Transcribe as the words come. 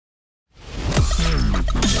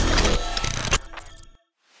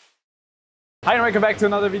Hi and welcome back to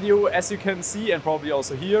another video. As you can see and probably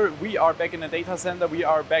also hear, we are back in a data center. We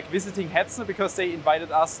are back visiting Hetzner because they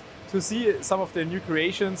invited us to see some of their new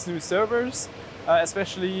creations, new servers,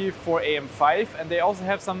 especially for AM5, and they also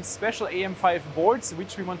have some special AM5 boards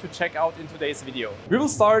which we want to check out in today's video. We will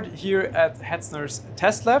start here at Hetzners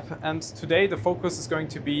test lab, and today the focus is going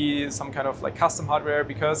to be some kind of like custom hardware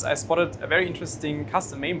because I spotted a very interesting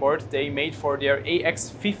custom mainboard they made for their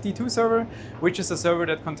AX52 server, which is a server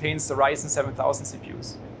that contains the Ryzen 7000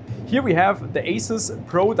 CPUs. Here we have the Asus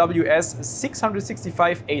Pro WS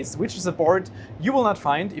 665 Ace, which is a board you will not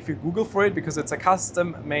find if you Google for it because it's a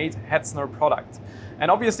custom-made Hetzner product. And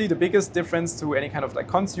obviously the biggest difference to any kind of like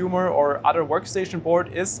consumer or other workstation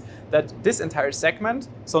board is that this entire segment,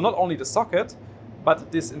 so not only the socket, but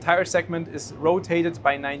this entire segment is rotated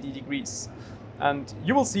by 90 degrees. And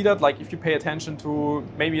you will see that like if you pay attention to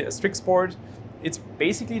maybe a Strix board, it's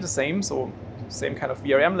basically the same, so same kind of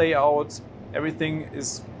VRM layout, everything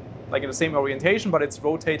is like in the same orientation, but it's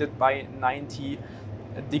rotated by 90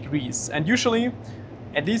 degrees. And usually,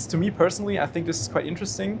 at least to me personally, I think this is quite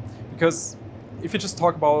interesting because if you just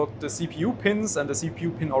talk about the CPU pins and the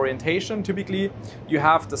CPU pin orientation, typically you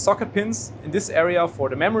have the socket pins in this area for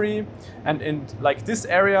the memory, and in like this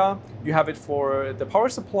area you have it for the power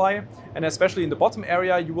supply, and especially in the bottom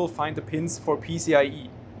area you will find the pins for PCIe.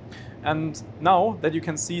 And now that you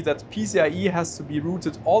can see that PCIe has to be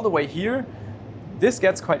routed all the way here, this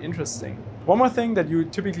gets quite interesting. One more thing that you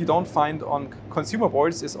typically don't find on consumer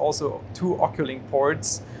boards is also two Oculink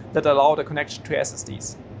ports that allow the connection to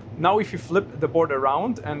SSDs. Now if you flip the board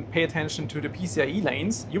around and pay attention to the PCIe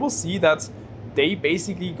lanes, you will see that they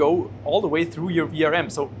basically go all the way through your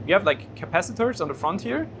VRM. So you have like capacitors on the front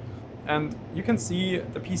here, and you can see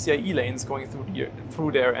the PCIe lanes going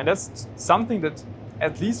through there. And that's something that,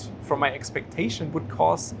 at least from my expectation, would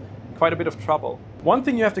cause quite a bit of trouble. One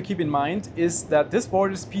thing you have to keep in mind is that this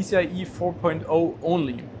board is PCIe 4.0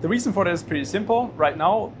 only. The reason for that is pretty simple. Right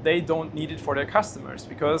now, they don't need it for their customers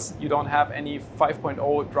because you don't have any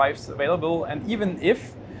 5.0 drives available. And even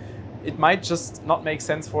if, it might just not make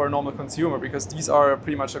sense for a normal consumer because these are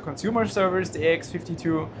pretty much a consumer servers, the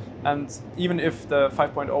AX52, and even if the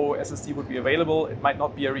 5.0 SSD would be available, it might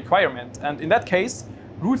not be a requirement. And in that case,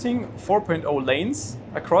 routing 4.0 lanes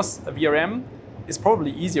across a VRM is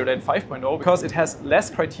probably easier than 5.0 because it has less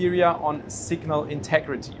criteria on signal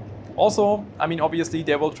integrity. Also, I mean, obviously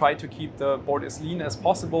they will try to keep the board as lean as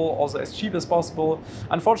possible, also as cheap as possible.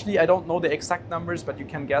 Unfortunately, I don't know the exact numbers, but you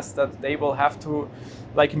can guess that they will have to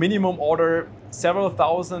like minimum order several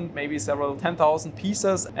thousand, maybe several 10,000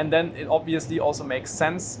 pieces. And then it obviously also makes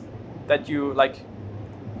sense that you like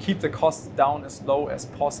keep the costs down as low as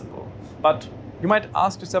possible. But you might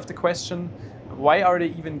ask yourself the question, why are they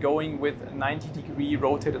even going with a 90-degree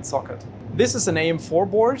rotated socket? This is an AM4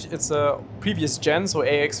 board. It's a previous gen, so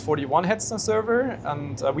AX41 Hetzner server,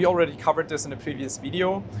 and we already covered this in a previous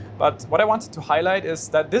video. But what I wanted to highlight is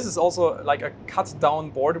that this is also like a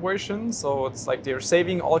cut-down board version, so it's like they're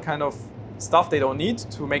saving all kind of stuff they don't need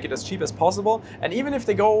to make it as cheap as possible. And even if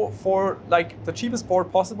they go for like the cheapest board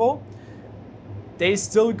possible, they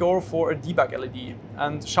still go for a debug LED.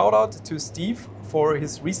 And shout out to Steve for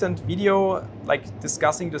his recent video like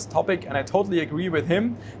discussing this topic, and I totally agree with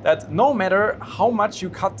him that no matter how much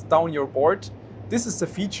you cut down your board, this is the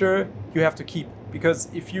feature you have to keep, because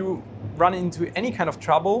if you run into any kind of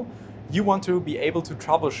trouble, you want to be able to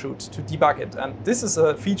troubleshoot, to debug it. And this is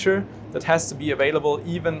a feature that has to be available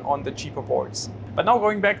even on the cheaper boards. But now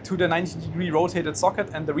going back to the 90-degree rotated socket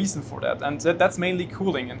and the reason for that, and that's mainly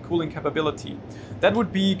cooling and cooling capability. That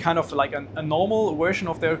would be kind of like a normal version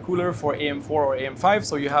of their cooler for AM4 or AM5.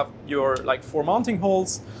 So you have your like 4 mounting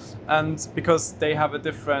holes, and because they have a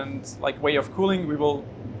different like way of cooling, we will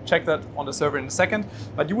check that on the server in a second,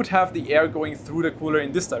 but you would have the air going through the cooler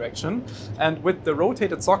in this direction. And with the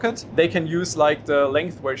rotated socket, they can use like the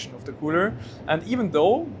length version of the cooler. And even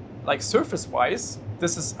though like surface-wise,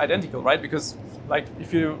 this is identical, right? Because like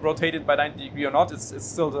if you rotate it by 90 degrees or not, it's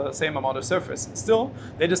still the same amount of surface. Still,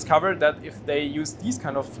 they discovered that if they use these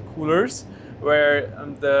kind of coolers, where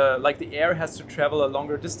the air has to travel a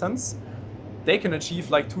longer distance, they can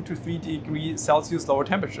achieve like 2 to 3 degrees Celsius lower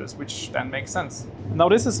temperatures, which then makes sense. Now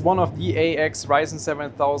this is one of the AX Ryzen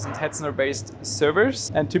 7000 Hetzner based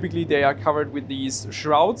servers, and typically they are covered with these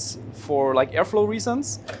shrouds for like airflow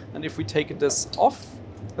reasons. And if we take this off,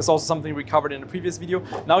 that's also something we covered in the previous video.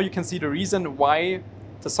 Now you can see the reason why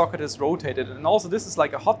the socket is rotated. And also this is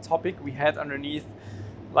like a hot topic we had underneath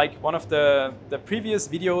like one of the previous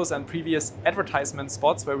videos and previous advertisement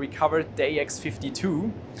spots where we covered the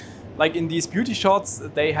AX52. Like in these beauty shots,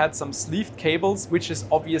 they had some sleeved cables, which is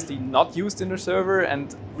obviously not used in the server.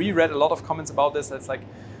 And we read a lot of comments about this. It's like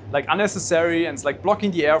unnecessary and it's like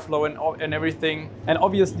blocking the airflow and everything. And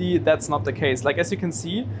obviously that's not the case. Like as you can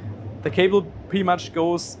see, the cable pretty much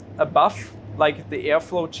goes above like the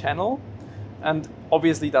airflow channel and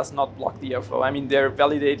obviously does not block the airflow. I mean, they're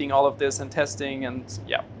validating all of this and testing and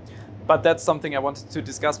yeah. But that's something I wanted to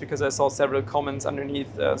discuss because I saw several comments underneath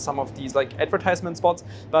some of these like advertisement spots.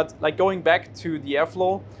 But like going back to the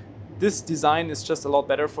airflow, this design is just a lot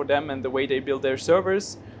better for them and the way they build their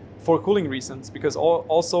servers for cooling reasons. Because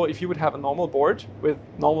also if you would have a normal board with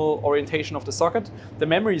normal orientation of the socket, the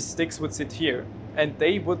memory sticks would sit here and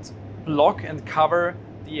they would block and cover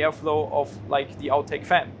the airflow of like the outtake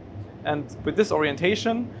fan. And with this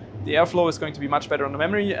orientation, the airflow is going to be much better on the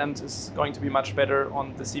memory and is going to be much better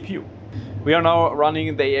on the CPU. We are now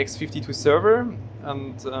running the AX52 server,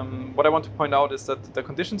 and what I want to point out is that the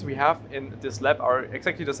conditions we have in this lab are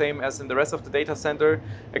exactly the same as in the rest of the data center,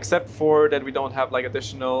 except for that we don't have like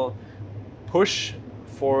additional push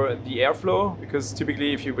for the airflow, because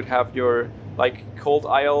typically if you would have your like cold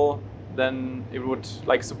aisle, then it would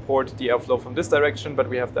like support the airflow from this direction, but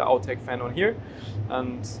we have the outtake fan on here,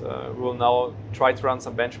 and we'll now try to run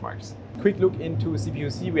some benchmarks. Quick look into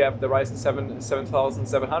CPU-C. We have the Ryzen 7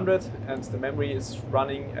 7700 and the memory is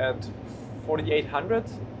running at 4800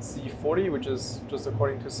 C40, which is just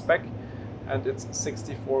according to spec, and it's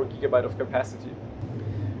 64 GB of capacity.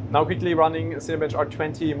 Now quickly running Cinebench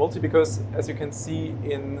R20 multi, because as you can see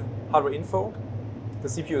in hardware info, the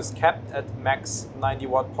CPU is capped at max 90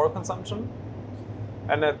 watt power consumption,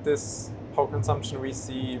 and at this power consumption we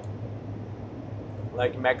see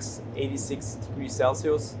like max 86 degrees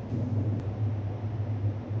Celsius.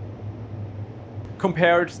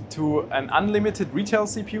 Compared to an unlimited retail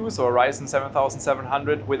CPU, so a Ryzen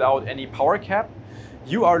 7700 without any power cap,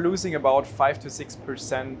 you are losing about 5 to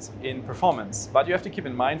 6% in performance. But you have to keep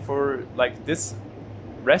in mind, for like this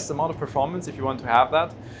rest amount of performance, if you want to have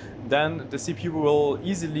that, then the CPU will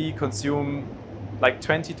easily consume like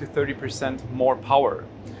 20 to 30% more power.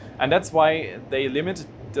 And that's why they limit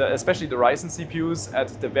especially the Ryzen CPUs at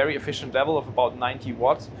the very efficient level of about 90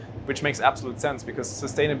 watt, which makes absolute sense because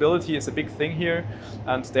sustainability is a big thing here,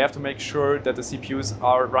 and they have to make sure that the CPUs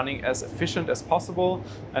are running as efficient as possible.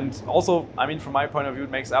 And also, I mean, from my point of view,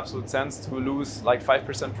 it makes absolute sense to lose like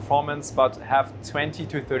 5% performance, but have 20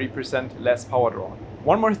 to 30% less power draw.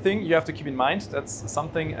 One more thing you have to keep in mind, that's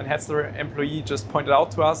something a Hetzner employee just pointed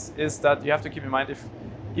out to us, is that you have to keep in mind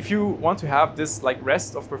if you want to have this like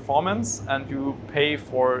rest of performance and you pay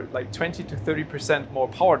for like 20 to 30% more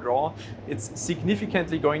power draw, it's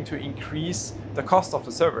significantly going to increase the cost of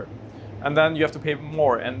the server. And then you have to pay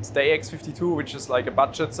more. And the AX52, which is like a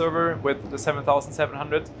budget server with the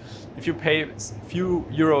 7700, if you pay a few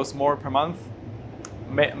euros more per month,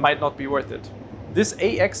 might not be worth it. This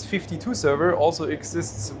AX52 server also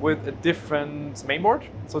exists with a different mainboard.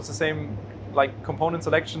 So it's the same like component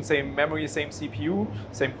selection, same memory, same CPU,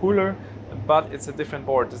 same cooler, but it's a different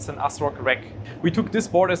board. It's an ASRock rack. We took this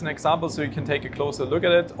board as an example so you can take a closer look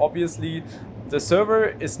at it. Obviously, the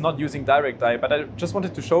server is not using direct die, but I just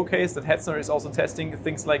wanted to showcase that Hetzner is also testing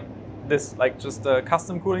things like this, like just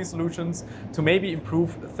custom cooling solutions to maybe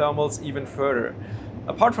improve thermals even further.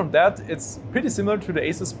 Apart from that, it's pretty similar to the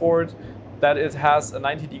Asus board, that it has a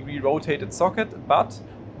 90-degree rotated socket, but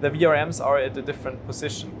the VRMs are at a different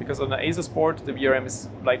position, because on the Asus board, the VRM is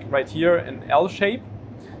like right here in L shape,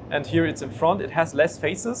 and here it's in front. It has less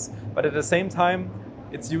faces, but at the same time,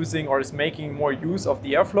 it's using or is making more use of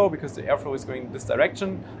the airflow, because the airflow is going this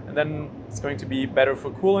direction, and then it's going to be better for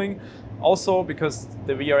cooling. Also, because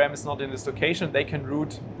the VRM is not in this location, they can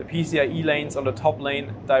route the PCIe lanes on the top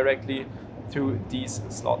lane directly to these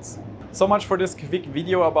slots. So much for this quick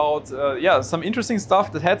video about some interesting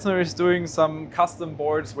stuff that Hetzner is doing, some custom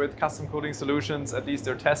boards with custom cooling solutions. At least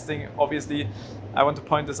they're testing. Obviously, I want to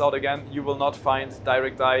point this out again, you will not find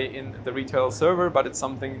direct die in the retail server, but it's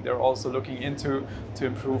something they're also looking into to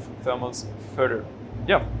improve thermals further.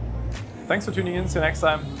 Yeah, thanks for tuning in. See you next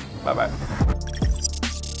time. Bye bye.